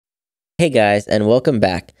Hey guys, and welcome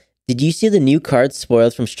back. Did you see the new cards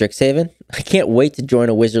spoiled from Strixhaven? I can't wait to join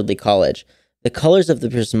a wizardly college. The colors of the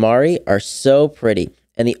Prismari are so pretty,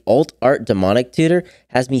 and the alt art demonic tutor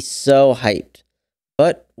has me so hyped.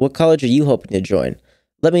 But what college are you hoping to join?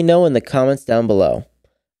 Let me know in the comments down below.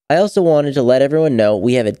 I also wanted to let everyone know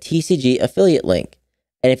we have a TCG affiliate link.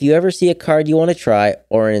 And if you ever see a card you want to try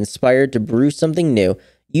or are inspired to brew something new,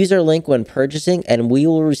 use our link when purchasing and we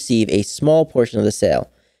will receive a small portion of the sale.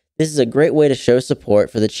 This is a great way to show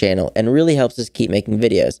support for the channel and really helps us keep making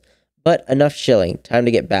videos. But enough shilling, time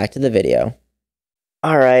to get back to the video.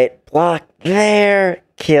 Alright, block there,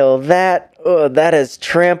 kill that. Oh, that is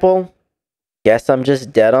trample. Guess I'm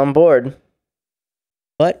just dead on board.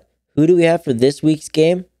 But who do we have for this week's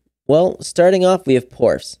game? Well, starting off we have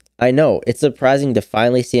Porfs. I know, it's surprising to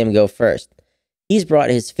finally see him go first. He's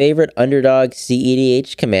brought his favorite underdog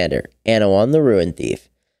CEDH commander, Anowon the Ruin Thief.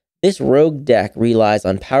 This rogue deck relies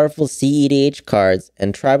on powerful CEDH cards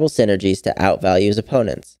and tribal synergies to outvalue his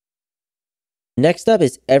opponents. Next up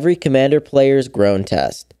is every commander player's grown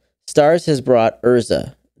test. Stars has brought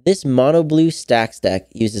Urza. This mono blue stacks deck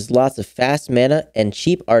uses lots of fast mana and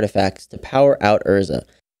cheap artifacts to power out Urza,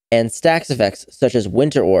 and stacks effects such as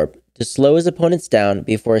Winter Orb to slow his opponents down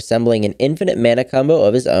before assembling an infinite mana combo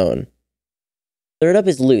of his own. Third up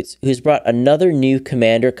is Lutz, who's brought another new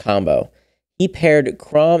commander combo. He paired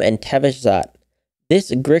Kraum and Tevesh.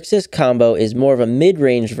 This Grixis combo is more of a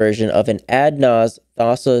mid-range version of an Adnaz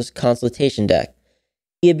Thassa's Consultation deck.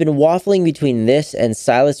 He had been waffling between this and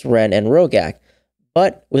Silas Wren and Rogak,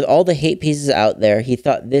 but with all the hate pieces out there, he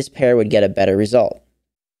thought this pair would get a better result.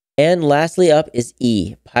 And lastly up is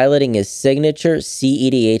E, piloting his signature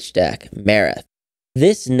CEDH deck, Marath.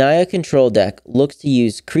 This Naya control deck looks to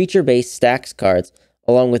use creature-based stacks cards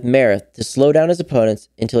along with Marath to slow down his opponents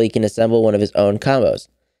until he can assemble one of his own combos.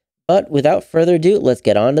 But without further ado, let's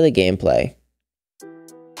get on to the gameplay.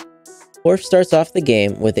 Porf starts off the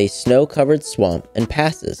game with a snow-covered swamp and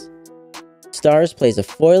passes. Stars plays a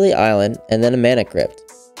Foily Island and then a Mana Crypt.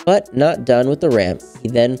 But not done with the ramp, he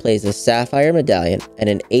then plays a Sapphire Medallion and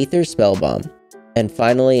an Aether Spellbomb, and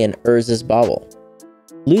finally an Urza's Bauble.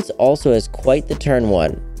 Lutz also has quite the turn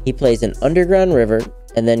one. He plays an Underground River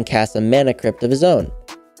and then casts a Mana Crypt of his own.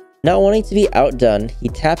 Not wanting to be outdone, he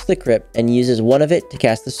taps the crypt and uses one of it to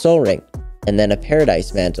cast the Soul Ring, and then a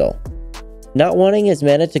Paradise Mantle. Not wanting his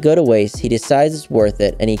mana to go to waste, he decides it's worth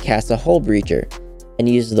it and he casts a Hull Breacher, and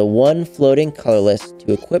uses the one floating colorless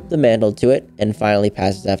to equip the mantle to it and finally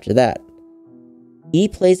passes after that. He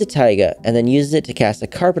plays a Taiga and then uses it to cast a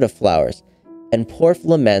Carpet of Flowers, and Porf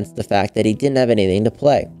laments the fact that he didn't have anything to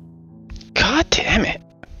play. God damn it.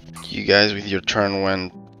 You guys with your turn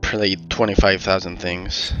one played 25,000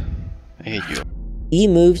 things. I hate you. He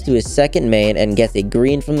moves to his second main and gets a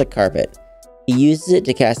green from the carpet. He uses it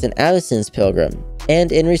to cast an Alison's Pilgrim,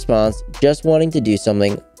 and in response, just wanting to do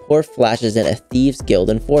something, Porf flashes in a Thieves Guild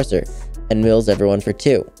Enforcer and mills everyone for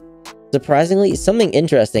 2. Surprisingly, something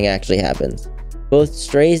interesting actually happens. Both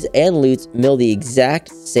Strays and Lutz mill the exact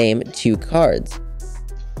same 2 cards.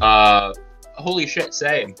 Holy shit,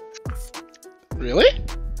 same. Really?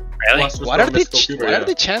 Really? What are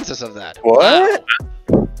the chances of that? What?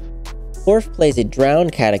 Porf plays a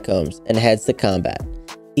Drowned Catacombs and heads to combat.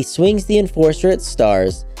 He swings the Enforcer at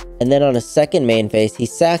Stars, and then on a second main phase, he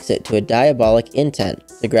sacks it to a Diabolic Intent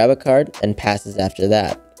to grab a card and passes after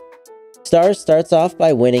that. Stars starts off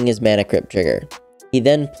by winning his Mana Crypt trigger. He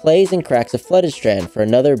then plays and cracks a Flooded Strand for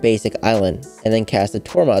another basic island, and then casts a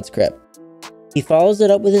Tormod's Crypt. He follows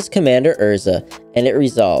it up with his commander Urza, and it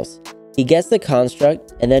resolves. He gets the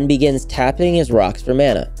construct, and then begins tapping his rocks for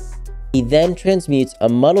mana. He then transmutes a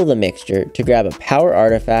Muddle the Mixture to grab a power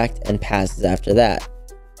artifact and passes after that.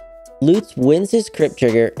 Lutz wins his crypt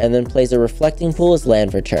trigger and then plays a Reflecting Pool as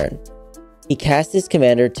land for turn. He casts his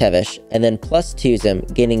commander Tevesh and then +2s him,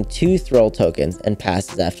 gaining 2 Thrall tokens and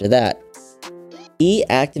passes after that. He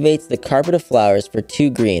activates the Carpet of Flowers for 2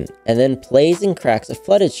 green and then plays and cracks a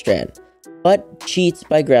Flooded Strand, but cheats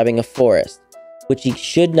by grabbing a Forest, which he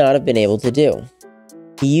should not have been able to do.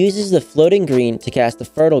 He uses the floating green to cast a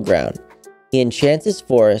Fertile Ground. He enchants his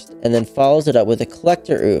Forest and then follows it up with a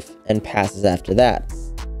Collector Oof and passes after that.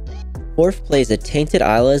 Porf plays a Tainted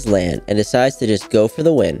Isle as land and decides to just go for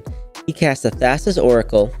the win. He casts a Thassa's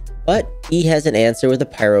Oracle, but he has an answer with a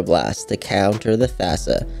Pyroblast to counter the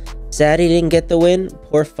Thassa. Sad he didn't get the win,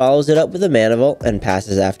 Porf follows it up with a Manival and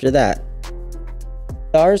passes after that.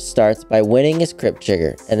 Stars starts by winning his crypt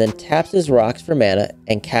trigger and then taps his rocks for mana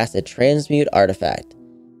and casts a Transmute artifact.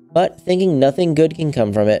 But thinking nothing good can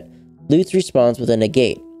come from it, Lutz responds with a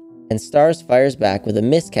Negate, and Stars fires back with a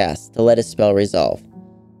Miscast to let his spell resolve.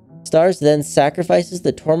 Stars then sacrifices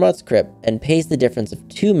the Tormod's Crypt and pays the difference of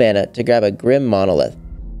 2 mana to grab a Grim Monolith.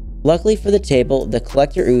 Luckily for the table, the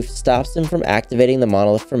Collector Oof stops him from activating the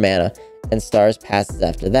Monolith for mana, and Stars passes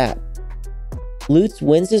after that. Lutz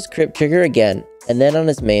wins his Crypt trigger again, and then on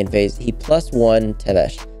his main phase, he +1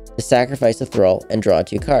 Tevesh to sacrifice a Thrall and draw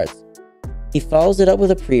 2 cards. He follows it up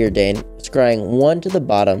with a Preordain, scrying 1 to the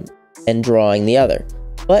bottom and drawing the other,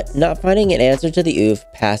 but not finding an answer to the Oof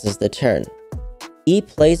passes the turn. He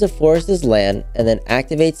plays a forest as land and then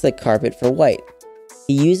activates the Carpet for white.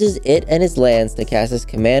 He uses it and his lands to cast his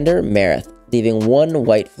commander, Marath, leaving 1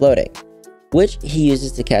 white floating, which he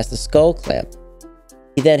uses to cast a Skull Clamp.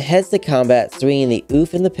 He then heads to combat, swinging the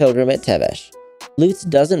Oof and the Pilgrim at Tevesh. Lutz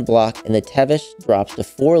doesn't block, and the Tevesh drops to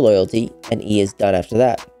 4 loyalty, and E is done after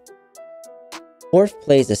that. Orf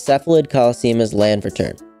plays a Cephalid Coliseum as land for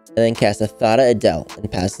turn, and then casts a Thada Adel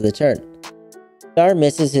and passes the turn. Star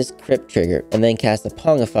misses his Crypt trigger, and then casts a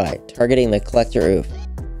Pongify, targeting the Collector Oof.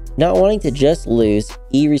 Not wanting to just lose,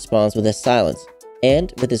 E responds with a Silence,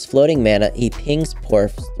 and with his floating mana, he pings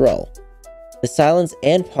Porf's Thrall. The Silence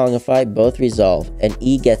and Pongify both resolve, and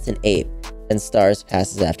E gets an Ape, and Stars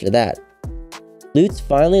passes after that. Lutz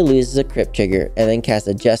finally loses a Crypt trigger, and then casts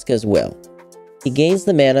a Jeska's Will. He gains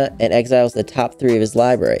the mana and exiles the top 3 of his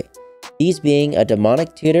library, these being a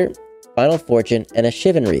Demonic Tutor, Final Fortune, and a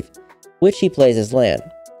Shivan Reef, which he plays as land.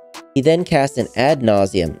 He then casts an Ad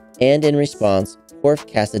Nauseam, and in response, Porf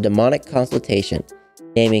casts a Demonic Consultation,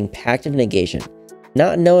 naming Pact of Negation,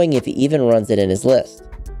 not knowing if he even runs it in his list.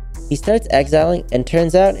 He starts exiling, and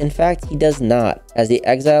turns out, in fact, he does not, as he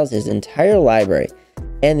exiles his entire library,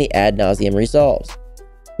 and the Ad Nauseam resolves.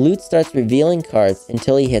 Lutz starts revealing cards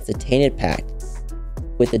until he hits a Tainted Pact.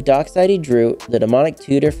 With the Dockside he drew, the Demonic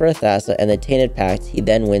Tutor for a Thassa, and the Tainted Pact, he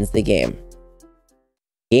then wins the game.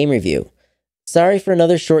 Game review. Sorry for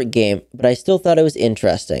another short game, but I still thought it was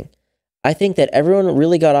interesting. I think that everyone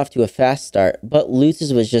really got off to a fast start, but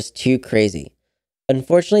Lutz's was just too crazy.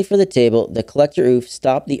 Unfortunately for the table, the Collector Oof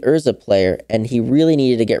stopped the Urza player, and he really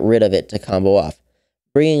needed to get rid of it to combo off,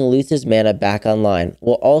 bringing Lutz's mana back online,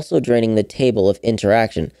 while also draining the table of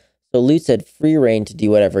interaction, so Lutz had free reign to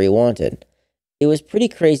do whatever he wanted. It was pretty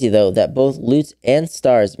crazy though that both Lutz and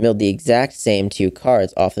Stars milled the exact same 2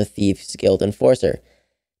 cards off the Thieves Guild Enforcer.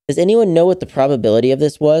 Does anyone know what the probability of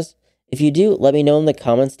this was? If you do, let me know in the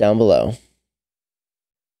comments down below.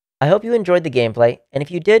 I hope you enjoyed the gameplay, and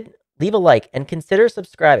if you did, leave a like and consider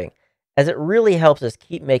subscribing, as it really helps us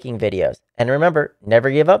keep making videos. And remember, never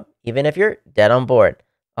give up, even if you're dead on board.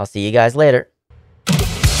 I'll see you guys later.